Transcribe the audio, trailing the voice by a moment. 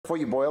before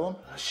you boil them?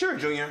 Sure,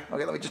 Junior.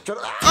 Okay, let me just try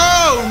to...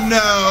 Oh,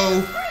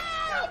 no.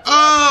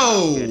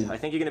 Oh. I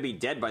think you're gonna be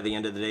dead by the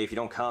end of the day if you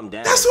don't calm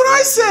down. That's what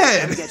I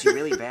That would said. get you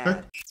really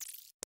bad.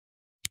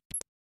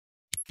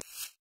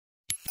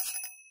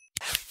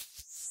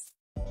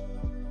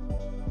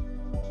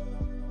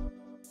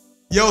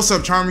 Yo, what's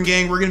up, Charming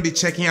Gang? We're gonna be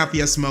checking out the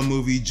SML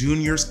movie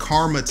Junior's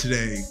Karma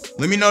today.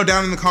 Let me know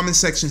down in the comment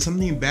section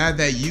something bad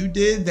that you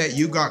did that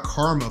you got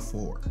karma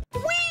for.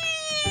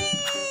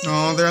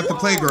 Oh, they're at the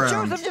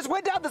playground. Joseph just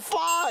went down the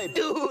slide.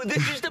 Dude,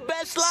 this is the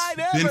best slide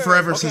ever. Been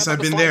forever since I've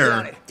been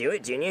there. Do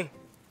it, Junior.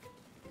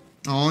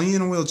 Oh, he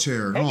in a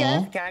wheelchair. Hey,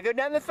 Aw. guys, can I go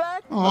down the slide?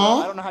 I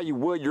Aw. don't know how you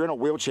would. You're in a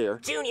wheelchair.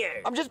 Junior!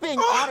 I'm just being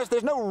honest.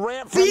 There's no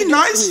ramp for me Be to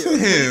nice get to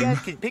here. You him. guys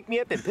can pick me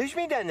up and push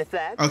me down the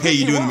slide. Okay,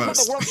 you doing the I'm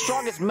most. the world's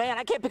strongest man.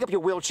 I can't pick up your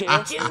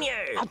wheelchair. Junior!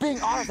 I'm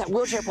being honest. That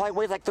wheelchair probably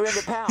weighs like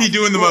 300 pounds. He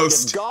doing the Look,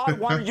 most. If God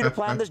wanted you to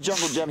plan this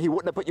jungle gym, he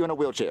wouldn't have put you in a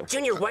wheelchair.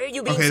 Junior, why are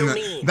you being Okay, so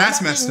mean? that's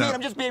I'm not messed being mean, up.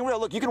 I'm just being real.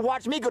 Look, you can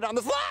watch me go down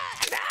the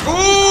slide.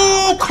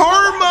 Oh,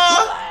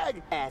 karma!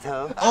 Leg.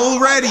 Asshole.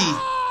 Already.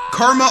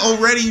 Karma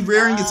already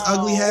rearing its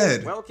ugly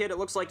head. Well, kid, it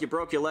looks like you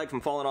broke your leg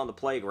from falling on the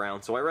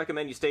playground, so I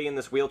recommend you stay in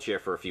this wheelchair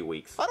for a few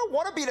weeks. I don't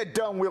want to be in a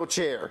dumb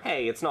wheelchair.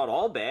 Hey, it's not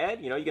all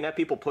bad. You know, you can have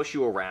people push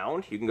you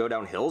around. You can go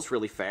down hills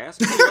really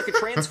fast. You're like a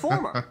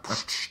transformer.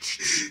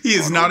 He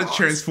is not a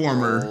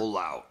transformer. Roll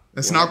out.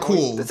 That's not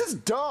cool. This is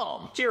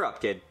dumb. Cheer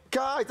up, kid.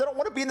 Guys, I don't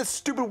want to be in this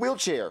stupid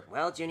wheelchair.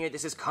 Well, Junior,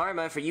 this is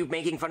karma for you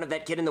making fun of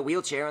that kid in the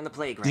wheelchair on the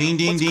playground. Ding,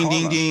 ding, What's ding,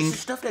 ding, karma? ding. This is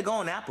stuff that go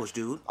on apples,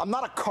 dude. I'm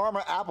not a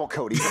karma apple,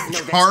 Cody. No,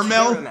 that's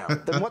Caramel?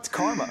 Then what's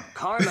karma?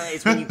 Karma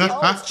is when you get...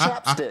 Oh, it's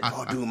chapstick.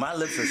 Oh, dude, my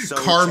lips are so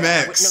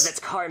Carmex. Wait, no, that's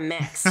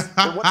Carmex.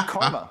 Then what's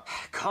karma?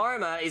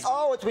 Karma is...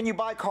 Oh, it's when you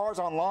buy cars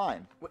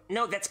online.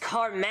 No, that's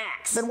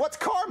Carmax. Then what's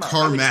karma? I would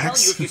tell you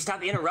Carmex. if you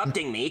stop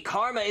interrupting me.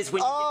 Karma is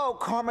when... Oh,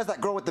 karma's that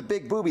girl with the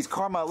big boobies,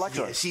 Karma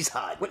Electra. Yeah, she's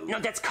hot. Wait, no,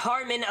 that's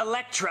Carmen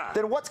Electra.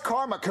 Then what's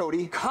karma,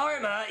 Cody?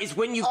 Karma is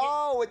when you...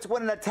 Oh, it's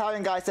when an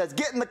Italian guy says,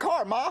 "Get in the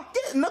car, ma.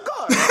 Get in the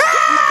car. Get in the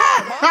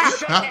car, ma." Shut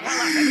the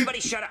hell up. Everybody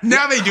shut up.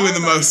 Now they doing the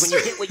Karma most. is when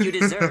you get what you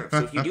deserve. So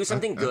if you do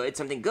something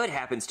good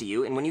happens to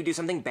you. And when you do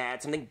something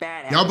bad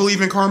happens. Y'all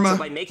believe in karma? So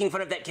by making fun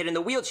of that kid in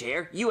the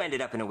wheelchair, you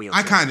ended up in a wheelchair.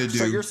 I kind of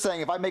So you're do.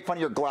 saying if I make fun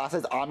of your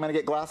glasses, I'm gonna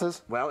get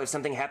glasses? Well, if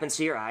something happens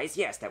to your eyes,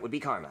 yes, that would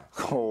be karma.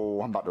 Oh,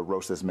 I'm about to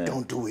roast this man.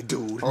 Don't do it,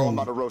 dude. Oh, I'm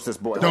about to roast this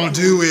boy. Don't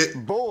do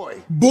it.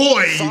 Boy.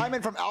 Boy.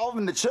 Simon from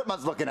Alvin the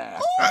Chipmunks looking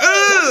ass.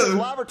 Ugh.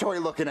 Laboratory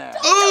looking ass.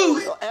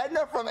 Ooh.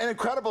 Edna from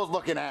Incredibles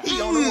looking ass.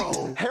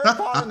 Harry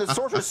Potter and the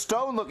Sorcerer's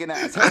Stone looking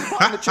ass. Harry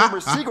Potter and the Chamber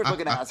of Secrets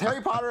looking ass. Harry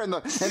Potter and the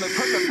Prison of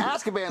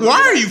Azkaban looking Why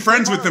are ass. you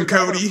friends Harry with them,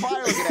 Potter and the Cody?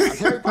 Goblet of Fire looking ass.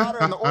 Harry Potter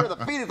and the Order of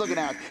the Phoenix looking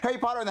ass. Harry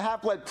Potter and the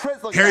Half-Blood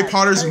Prince looking Harry ass.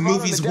 Potter's Harry Potter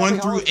movies and the 1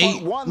 Deathly through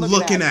Hallows 8 Part 1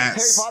 looking ass.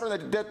 ass. Harry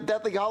Potter and the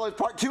Deathly Hallows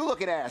Part 2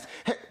 looking ass.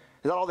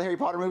 Is that all the Harry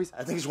Potter movies?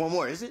 I think it's one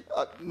more, is it?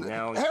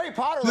 No. Harry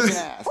Potter looking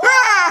ass.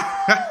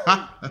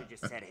 You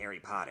just said Harry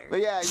Potter. But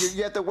yeah,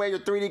 you have to wear your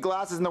 3D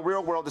glasses in the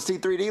real world to see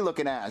 3D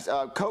looking ass.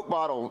 Coke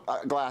bottle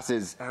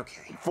glasses.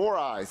 Okay. 4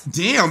 eyes. Damn,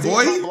 See, I'm not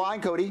boy.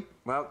 blind, Cody.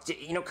 Well,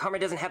 you know, karma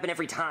doesn't happen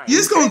every time. You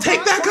just gonna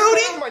take that,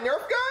 Cody? My Nerf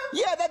gun?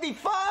 Yeah, that'd be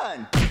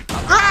fun.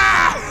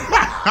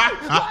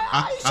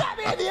 Ah! He shot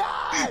me in the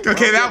eye.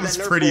 Okay, that Kid, was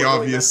Nerf pretty ball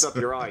really obvious. messed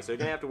up your eye, so you're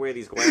gonna have to wear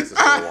these glasses for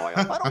a while.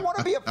 I don't want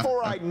to be a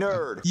 4-eyed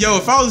nerd. Yo,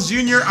 if I was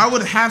Junior, I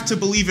would have to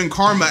believe in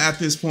karma at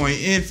this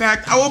point. In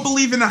fact, I would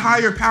believe in a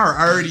higher power.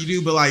 I already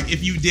do, but like,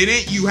 if you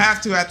didn't, you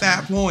have to at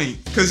that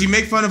point. Because you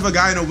make fun of a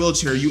guy in a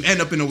wheelchair, you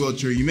end up in a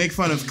wheelchair. You make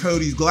fun of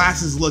Cody's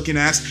glasses looking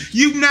ass,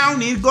 you now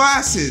need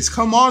glasses.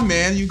 Come on,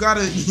 man. You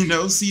gotta, you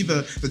know, see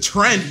the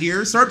trend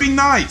here. Start being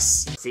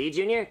nice. See,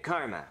 Junior?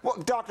 Karma. Well,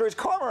 doctor, is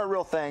karma a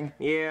real thing?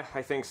 Yeah,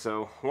 I think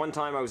so. One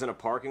time I was in a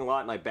parking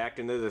lot and I backed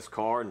into this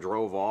car and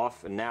drove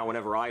off, and now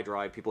whenever I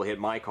drive, people hit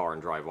my car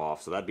and drive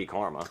off, so that'd be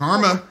karma.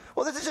 Karma.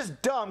 Well, this is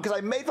just dumb because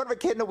I made fun of a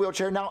kid in a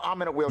wheelchair. Now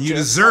I'm in a wheelchair. You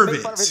deserve I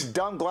made fun of it. his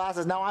dumb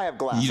glasses. Now I have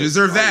glasses. You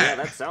deserve Yeah, that.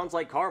 that sounds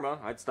like karma.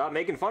 I'd stop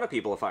making fun of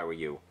people if I were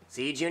you.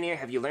 See, Junior,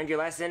 have you learned your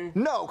lesson?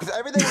 No, because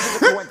everything was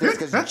just a coincidence.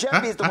 Because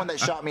Jeffy is the one that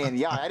shot me in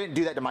the eye. I didn't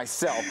do that to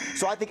myself.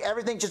 So I think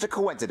everything's just a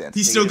coincidence.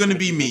 He's So still you're just gonna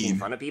be making mean.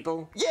 fun of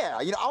people?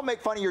 Yeah, you know, I'll make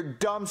fun of your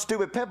dumb,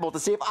 stupid pimples to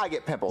see if I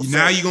get pimples.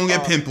 Now you gonna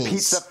get pimples.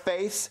 Pizza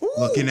face.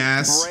 Looking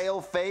ass.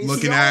 Braille face.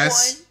 Looking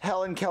ass.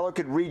 Helen Keller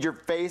could read your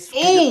face. Ooh.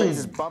 Your face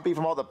is bumpy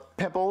from all the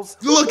pimples.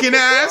 Looking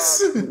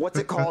ass. What's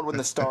it called when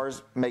the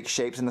stars make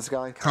shapes in the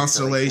sky?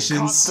 Constellations.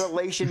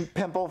 Constellation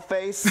pimple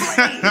face.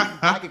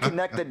 I can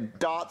connect the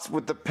dots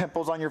with the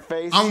pimples on your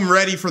face. I'm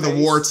ready for the Face.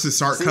 warts to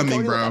start See, coming,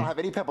 Cody, look, I don't bro. have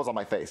any pimples on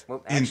my face.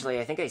 Well, actually,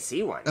 I think I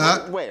see one.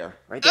 Where?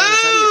 Right there on the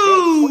side of your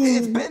face. Well,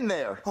 it's been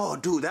there. Oh,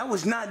 dude, that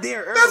was not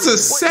there earlier. That's a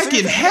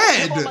second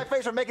head. On my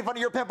face for making fun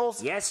of your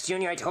pimples? Yes,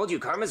 Junior, I told you,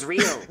 karma's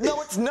real.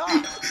 No, it's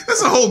not.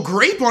 That's a whole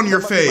grape on your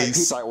That must be my face.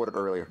 pizza I ordered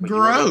earlier.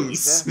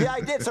 Gross. Yeah,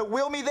 I did. So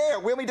wheel me there.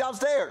 Wheel me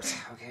downstairs.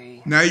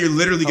 Okay. Now you're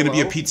literally gonna be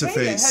a Hello? pizza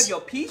Hey, I have face.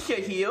 your pizza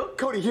here.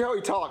 Cody, hear how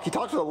he talks. He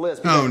talks with a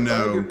lisp. Oh, He's like,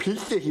 no. Your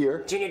pizza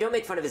here. Junior, don't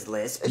make fun of his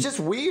lisp. It's just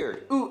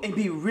weird. Ooh, and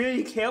be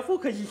really careful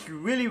because it's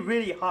really,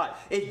 really hot.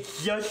 It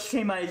just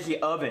came out of the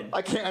oven.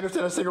 I can't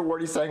understand a single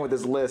word he's saying with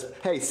his lisp.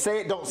 Hey,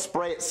 say it, don't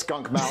spray it,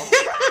 skunk mouth.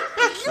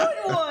 Good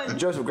one.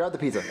 Joseph, grab the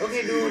pizza.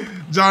 Okay, dude.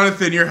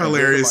 Jonathan, you're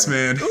hilarious,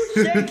 man. Ooh,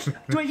 thanks.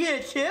 Do I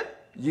get a tip?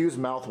 Use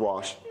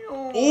mouthwash.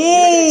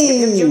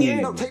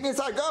 Ooh. No, take me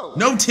inside, go.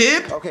 No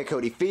tip? Okay,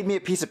 Cody, feed me a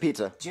piece of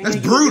pizza. Junior,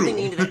 That's you were brutal.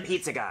 really mean to that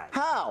pizza guy.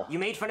 How? You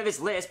made fun of his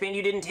lisp and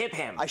you didn't tip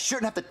him. I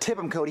shouldn't have to tip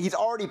him, Cody. He's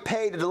already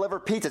paid to deliver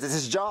pizzas. It's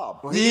his job.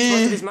 Well, he gets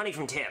most of his money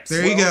from tips.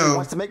 There you Well, if he go.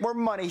 wants to make more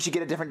money, he should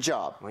get a different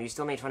job. Well, you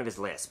still made fun of his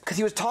lisp. Because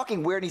he was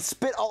talking weird and he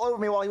spit all over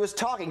me while he was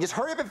talking. Just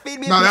hurry up and feed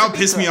me a No, piece that'll of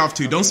piss pizza. me off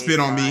too. Don't spit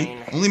on me.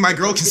 fine. Only my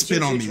girl can Get you spit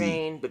to on the me.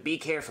 train, but be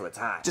careful, it's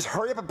hot. Just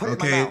hurry up and put it in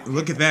Okay, my mouth.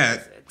 look at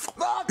that.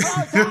 Oh,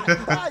 God,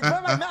 God.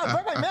 Burn my mouth,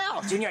 burn my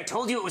mouth. Junior, I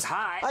told you it was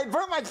hot. I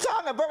burnt my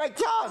tongue, I burnt my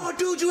tongue. Oh,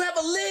 dude, you have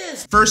a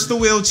list. First the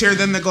wheelchair,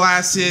 then the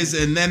glasses,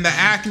 and then the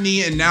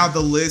acne, and now the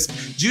lisp.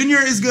 Junior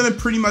is gonna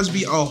pretty much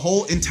be a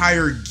whole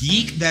entire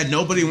geek that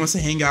nobody wants to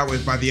hang out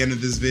with by the end of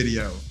this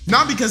video.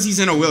 Not because he's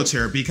in a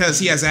wheelchair, because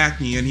he has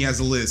acne and he has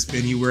a lisp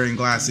and he wearing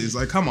glasses.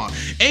 Like, come on.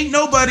 Ain't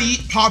nobody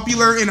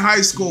popular in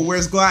high school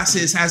wears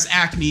glasses, has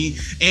acne,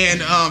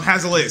 and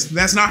has a lisp.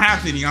 That's not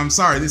happening. I'm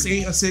sorry. This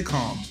ain't a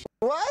sitcom.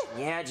 What?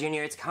 Yeah,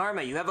 Junior, it's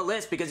karma. You have a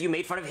lisp because you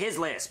made fun of his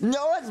lisp.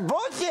 No, that's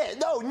bullshit.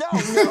 No.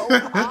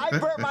 I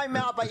burnt my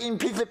mouth by eating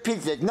pizza.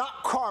 It's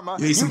not karma.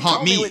 You ate some hot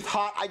told me meat. it was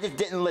hot. I just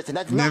didn't listen.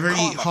 That's Never not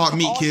karma. eat hot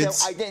meat, also,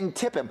 kids. I didn't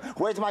tip him.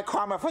 Where's my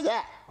karma for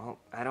that? Well,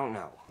 I don't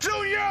know.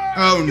 Junior!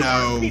 Oh, You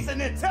no. want pizza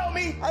and then tell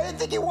me? I didn't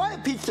think you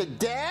wanted pizza,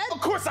 Dad. Of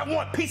course I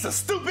want pizza,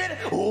 stupid.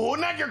 Oh,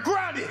 now you're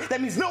grounded.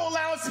 That means no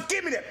allowance to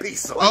give me that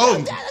pizza. Oh,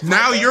 Dad, that's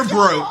now why you're I'm so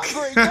broke.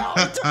 hungry. No,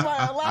 he took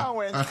my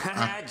allowance.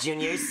 Haha,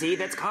 Junior, see,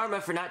 that's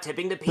karma for not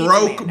tipping the pizza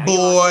Broke man. Now you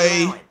lost your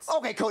boy. allowance.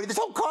 Okay, Cody, this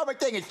whole karma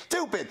thing is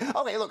stupid.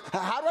 Okay, look,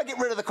 how do I get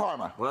rid of the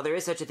karma? Well, there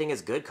is such a thing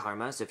as good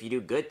karma, so if you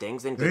do good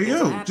things, then good There you things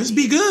will go. happen Just to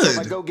be you. If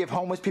I good. go give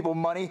homeless people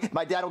money,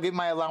 my dad will give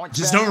my allowance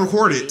Just back. don't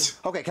record it.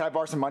 Okay, can I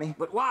borrow some money?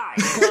 But why?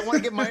 Because I want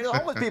to give money to the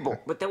homeless people.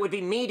 But that would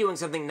be me doing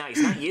something nice,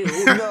 not you.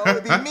 No,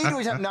 it'd be me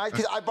doing something nice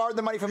because I borrowed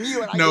the money from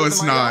you and I No, gave it's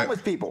the money to not.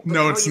 homeless people.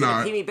 No, How it's are you gonna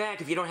not. pay me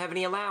back if you don't have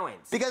any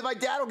allowance? Because my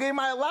dad will give me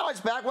my allowance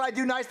back when I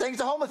do nice things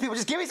to homeless people.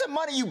 Just give me some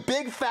money, you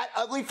big, fat,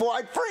 ugly,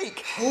 four-eyed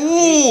freak.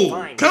 Ooh.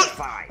 Fine, Come-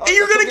 fine. And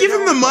you're gonna give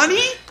him the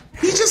money?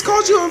 He just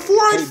called you a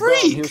four-eyed Hey, bro,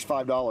 freak. here's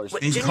 $5.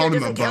 But And you Junior called him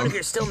doesn't a count bum. if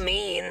you're still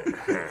mean.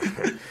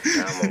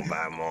 I'm gonna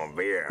buy more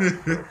beer.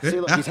 See,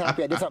 look, he's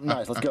happy. I did something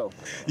nice. Let's go.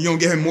 You're gonna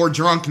get him more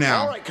drunk All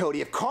now. right,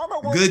 Cody, if karma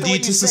works Good the way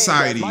deed you to say it does,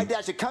 society. my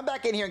dad should come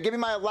back in here and give me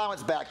my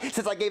allowance back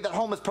since I gave that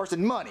homeless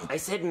person money. I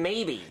said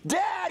maybe.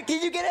 Dad,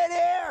 can you get in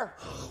here?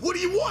 What do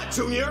you want,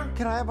 Junior?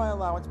 Can I have my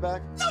allowance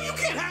back? No, you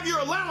can't have your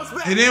allowance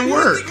back. It didn't You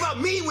work. Think about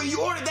me when you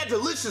ordered that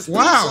delicious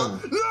Wow.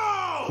 pizza.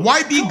 No.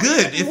 Why be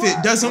good if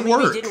it doesn't Maybe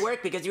work? it didn't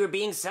work because you were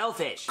being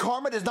selfish.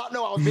 Karma does not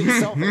know I was being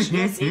selfish.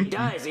 Yes, it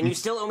does, and you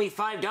still owe me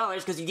 $5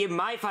 because you gave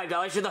my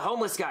 $5 to the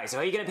homeless guy. So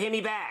how are you gonna pay me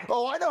back?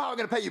 Oh, I know how I'm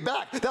going to pay you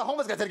back. That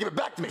homeless guy said to give it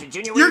back to me.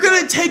 Junior, You're where you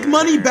gonna take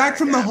money back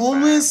from the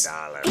homeless?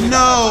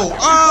 No.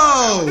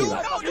 Oh.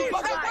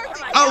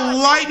 A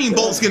lightning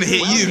bolt's gonna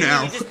hit you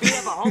now. You just beat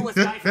up a homeless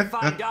guy for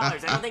 $5. I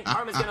don't think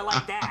karma's gonna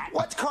like that.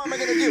 What's karma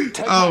going to do?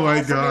 Take Oh my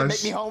house from me and gosh.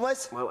 make me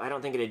homeless? Well, I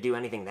don't think it'd do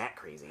anything that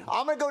crazy.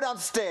 I'm going to go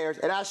downstairs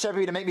and ask Chef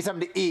Pee to make me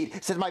something to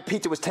eat since my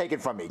pizza was taken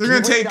from me. They're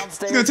Can gonna you wait take.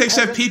 downstairs, He's gonna take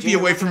Chef peasant? Pee Junior,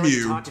 away why from can't you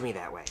you. Talk to me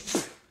that way.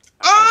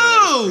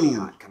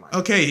 Oh. Come on.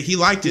 Okay, he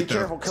liked it Be though.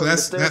 careful, So Cody,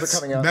 that's the stairs are that's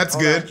coming up. that's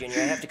Hold good. Junior,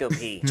 I have to go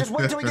pee. Just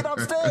wait till we get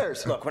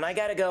downstairs. Look, when I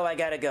gotta go, I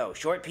gotta go.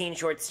 Short peen,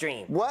 short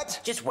stream.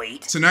 What? Just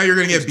wait. So now you're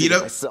gonna get beat do it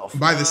up myself.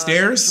 by the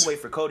stairs. You wait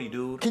for Cody,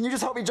 dude. Can you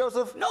just help me,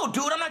 Joseph? No,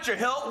 dude, I'm not your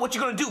help. What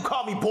you gonna do?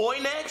 Call me boy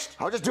next?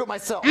 I'll just do it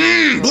myself.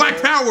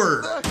 Black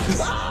power.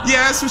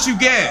 Yeah, that's what you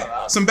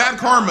get. Some bad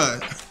karma.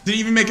 Didn't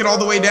even make it all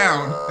the way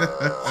down.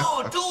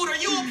 Oh, dude, are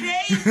you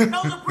okay?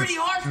 That was a pretty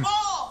harsh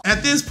fall.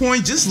 At this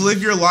point, just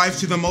live your life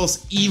to the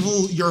most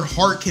evil your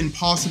heart can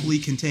possibly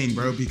contain,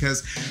 bro.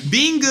 Because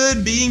being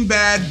good, being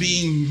bad,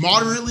 being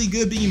moderately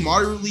good, being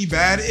moderately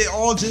bad, it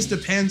all just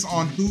depends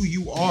on who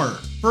you are.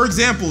 For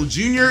example,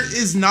 Junior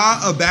is not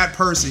a bad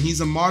person.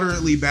 He's a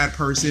moderately bad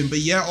person, but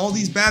yet all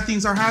these bad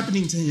things are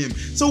happening to him.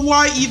 So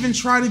why even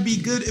try to be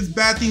good if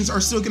bad things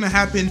are still gonna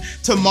happen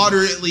to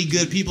moderately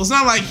good people? It's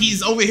not like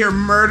he's over here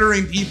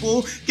murdering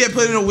people, get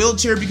put in a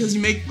wheelchair because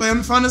you make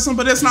fun of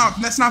somebody. That's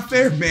not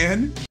fair,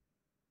 man.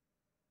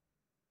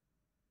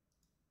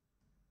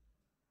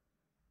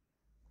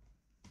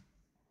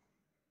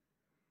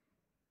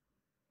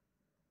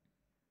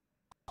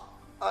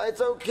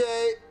 It's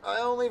okay. I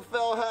only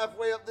fell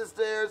halfway up the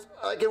stairs.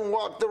 I can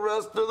walk the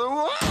rest of the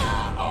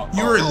way.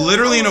 You are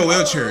literally in a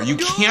wheelchair. You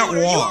can't Dude,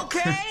 are you walk.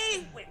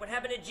 okay? Wait, what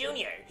happened happened to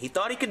Junior? He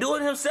thought he could do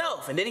it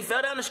himself, and then he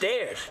fell down the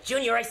stairs.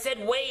 Junior, I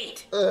said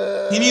wait.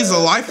 He needs a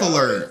life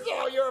alert. It's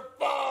all your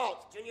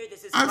fault. Junior,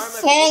 this is I've karma for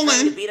you fallen.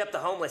 trying to beat up the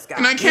homeless guy.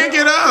 And I can't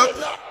get up. It's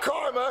not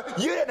karma.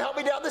 You didn't help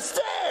me down the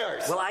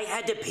stairs. Well, I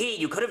had to pee.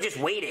 You could have just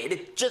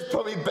waited. Just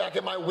put me back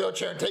in my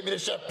wheelchair and take me to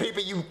Chef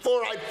Pee-Pee, you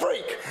four-eyed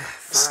freak.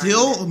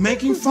 Still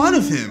making fun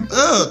of him.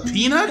 Ugh, Hey,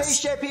 peanuts?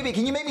 Chef Pee-Pee,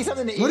 can you make me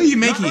something to eat? What are you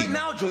Not right making?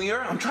 now,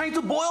 Junior. I'm trying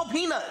to boil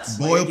peanuts.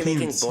 Boiled You're making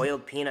peanuts.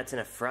 boiled peanuts in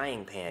a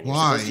frying pan. You're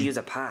Why? supposed to use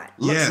a pot.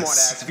 Look, Yes.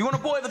 smartass, if you want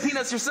to boil the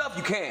peanuts yourself,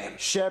 you can.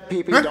 Chef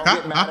Pee-Pee, don't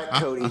get mad at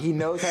Cody. He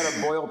knows how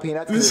to boil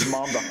peanuts because his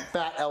mom's a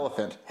fat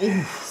elephant.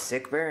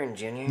 Sick burn,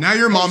 Junior. Now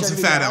your mom's Chef a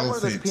Pee-Pee, fat can I have one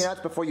of those elephant.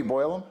 peanuts before you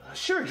boil them?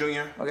 Sure,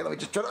 Junior. Okay, let me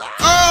just try to...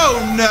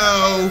 Oh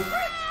no!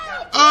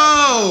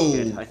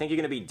 Oh! I think you're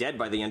gonna be dead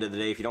by the end of the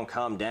day if you don't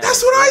calm down.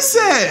 That's what I That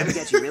said!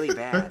 got you really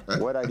bad.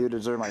 What'd I do to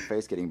deserve my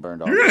face getting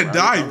burned off? You're gonna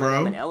die, I'm an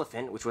bro.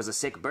 elephant, which was a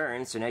sick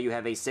burn, so now you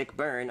have a sick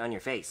burn on your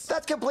face.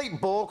 That's complete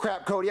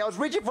bullcrap, Cody. I was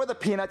reaching for the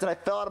peanuts and I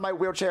fell out of my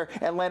wheelchair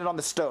and landed on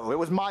the stove. It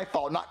was my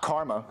fault, not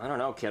karma. I don't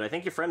know, kid. I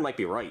think your friend might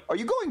be right. Are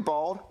you going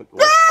bald?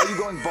 What? Are you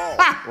going bald?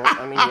 Well,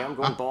 I mean, yeah, I'm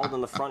going bald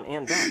on the front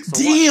and back. So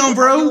Damn, Are you a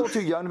bro! little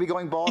too young to be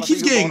going bald? It I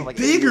keeps think you're getting bald at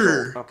like 8 years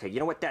bigger. old. what? Okay, you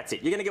know what? That's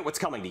it. You're gonna get what's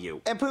coming to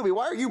you. And Poopy,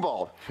 why are you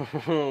bald?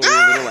 You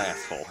little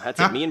asshole. That's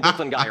it. Me and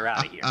Brooklyn Guy are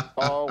out of here.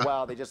 Oh,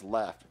 wow, they just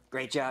left.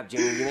 Great job,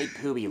 Junior. You made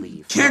Pooby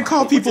leave. Can't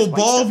call What's this people white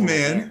stuff bald, in your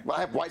man. hair? Well, I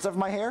have white stuff in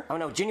my hair? Oh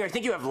no, Junior, I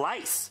think you have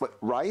lice. What,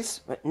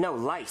 rice? No,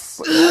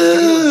 lice.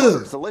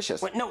 It's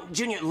delicious. What? No,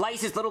 Junior,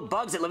 lice is little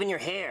bugs that live in your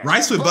hair.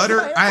 Rice with butter?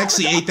 I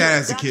actually ate that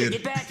as a Doctor, kid.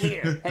 get back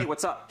here. Hey,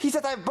 what's up? He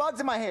says I have bugs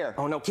in my hair.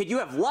 Oh no, kid, you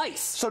have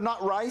lice. So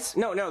not rice?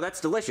 No, that's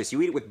delicious.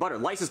 You eat it with butter.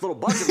 Lice is little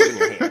bugs that live in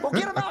your hair. Well,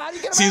 get him out. How do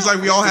you get him Seems out?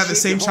 like we all have the Shave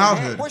same your whole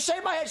head. childhood. Well,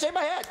 shave my head, shave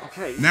my head.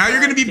 Okay. Now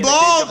you're gonna be Kid, I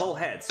shaved bald. your whole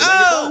head. So now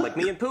you're Oh. bald, like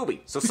me and Pooby.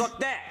 So suck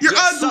that. You're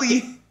Yeah, suck ugly.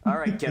 it. All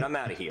right, kid, I'm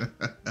out of here.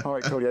 All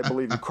right, Cody, I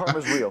believe you.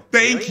 Karma's real.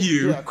 Thank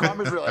you. Yeah,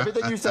 karma's real.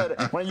 Everything you said.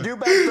 When you do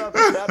bad stuff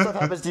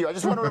happens to you. I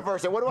just want to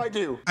reverse it. What do I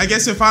do? I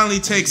guess it finally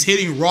takes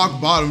hitting rock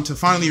bottom to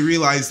finally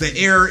realize the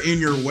error in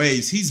your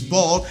ways. He's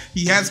bald,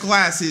 he has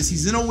glasses,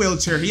 he's in a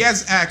wheelchair, he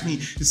has acne,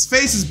 his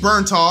face is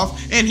burnt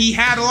off, and he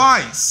had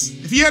lice.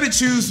 If you had to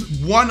choose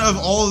one of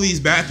all of these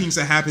bad things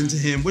that happened to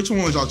him, which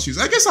one would y'all choose?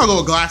 I guess I'll go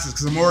with glasses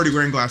because I'm already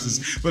wearing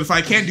glasses. But if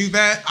I can't do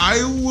that,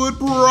 I would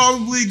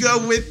probably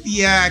go with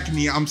the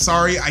acne. I'm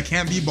sorry, I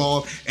can't be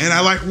bald, and I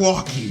like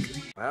walking.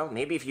 Well,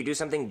 maybe if you do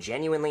something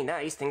genuinely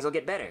nice, things will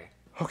get better.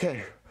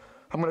 Okay,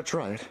 I'm gonna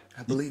try it.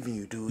 I believe in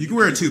you, dude. You can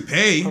wear a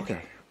toupee,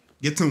 Okay,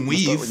 get some I'll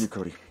start with you, weave,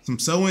 Cody. some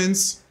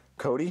sew-ins.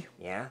 Cody,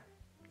 Yeah?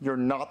 you're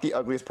not the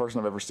ugliest person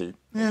I've ever seen.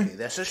 Okay,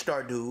 that's a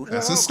start, dude.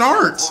 That's a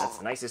start. That's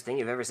the nicest thing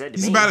you've ever said to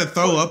He's me. about to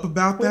throw up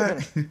about Wait a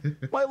that.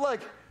 minute. My leg,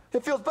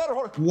 it feels better.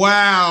 Hold on.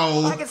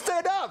 Wow. I can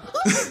stand up.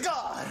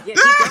 God. Yeah,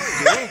 keep going,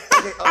 Junior.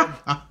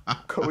 Okay,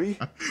 Cody,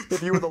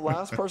 if you were the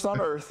last person on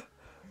Earth,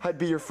 I'd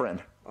be your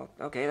friend. Oh,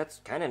 okay, that's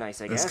kind of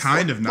nice, I guess. That's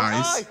kind of My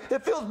nice. eye,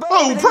 it feels better.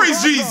 Oh, than it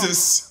praise did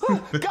Jesus.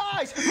 last time.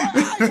 Guys,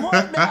 my eyes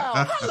work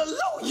now.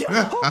 Hallelujah.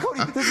 Oh,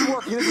 Cody, this is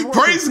working. This is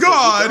working. Praise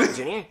God.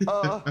 Junior?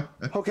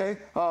 Okay,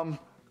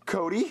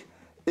 Cody,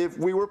 if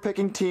we were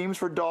picking teams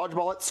for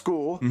dodgeball at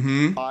school,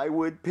 I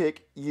would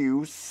pick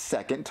you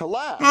second to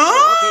last.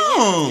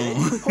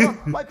 Oh. Hold on,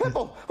 my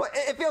pimple.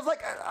 It feels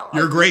like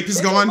Your grape is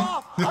gone?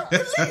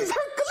 Hercules, Hercules,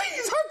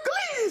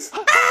 Hercules.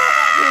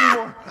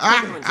 Anymore.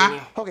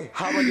 Okay,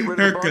 how do I get rid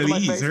of the burns on my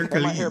face and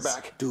my hair Hercules.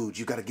 back? Dude,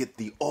 you gotta get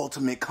the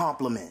ultimate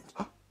compliment.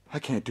 I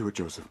can't do it,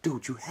 Joseph.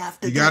 Dude, you have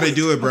to You gotta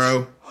do it,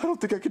 bro. I don't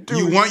think I could do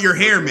You it. want your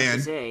hair, man.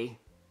 Say,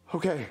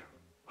 Okay,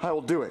 I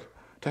will do it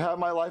to have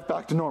my life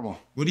back to normal.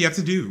 What do you have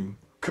to do?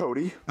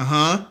 Cody,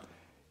 Uh-huh.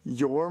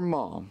 your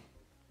mom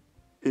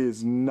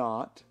is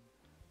not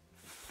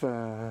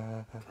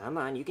fat. come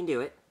on, you can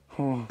do it.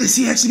 Is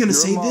he actually gonna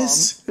Your say mom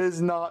this?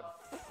 is not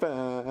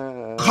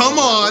fat. Come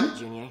on.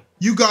 Junior.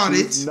 You got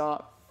She's it.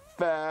 not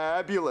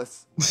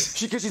fabulous.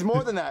 Because she's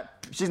more than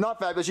that. She's not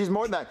fabulous. She's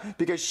more than that.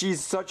 Because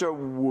she's such a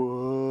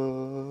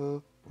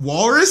Walrus?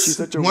 She's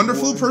such a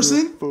Wonderful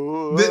person?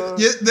 wonderful-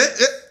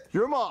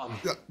 Your mom.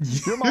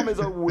 Your mom is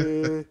a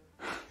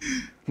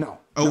No.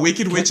 A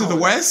wicked witch of the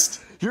West?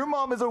 Your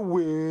mom is a A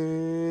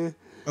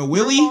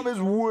Willy? Your mom is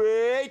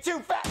way too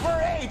fat for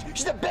her age.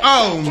 She's a big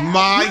Oh fat cat.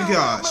 my Oink,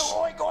 gosh.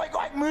 oink, oink,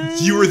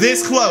 oink. You were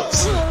this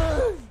close.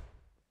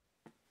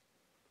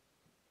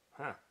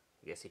 Huh.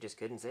 Guess he just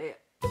couldn't say it.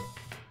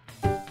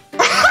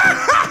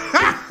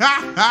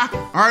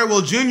 Alright,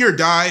 well, Junior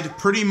died.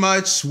 Pretty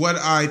much what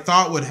I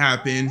thought would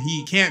happen.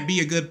 He can't be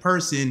a good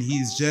person.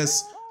 He's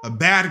just a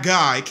bad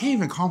guy. Can't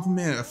even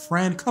compliment a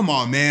friend. Come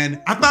on,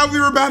 man. I thought we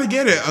were about to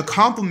get it. A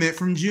compliment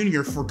from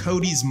Junior for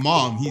Cody's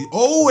mom. He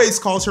always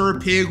calls her a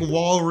pig,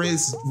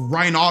 walrus,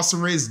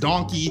 rhinoceros,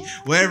 donkey,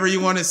 whatever you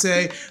want to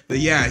say. But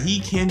yeah, he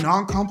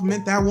cannot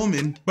compliment that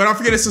woman. But don't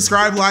forget to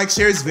subscribe, like,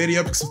 share this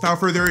video, because without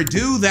further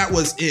ado, that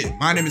was it.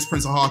 My name is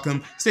Prince of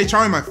Hawkham. Stay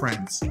charming, my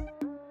friends.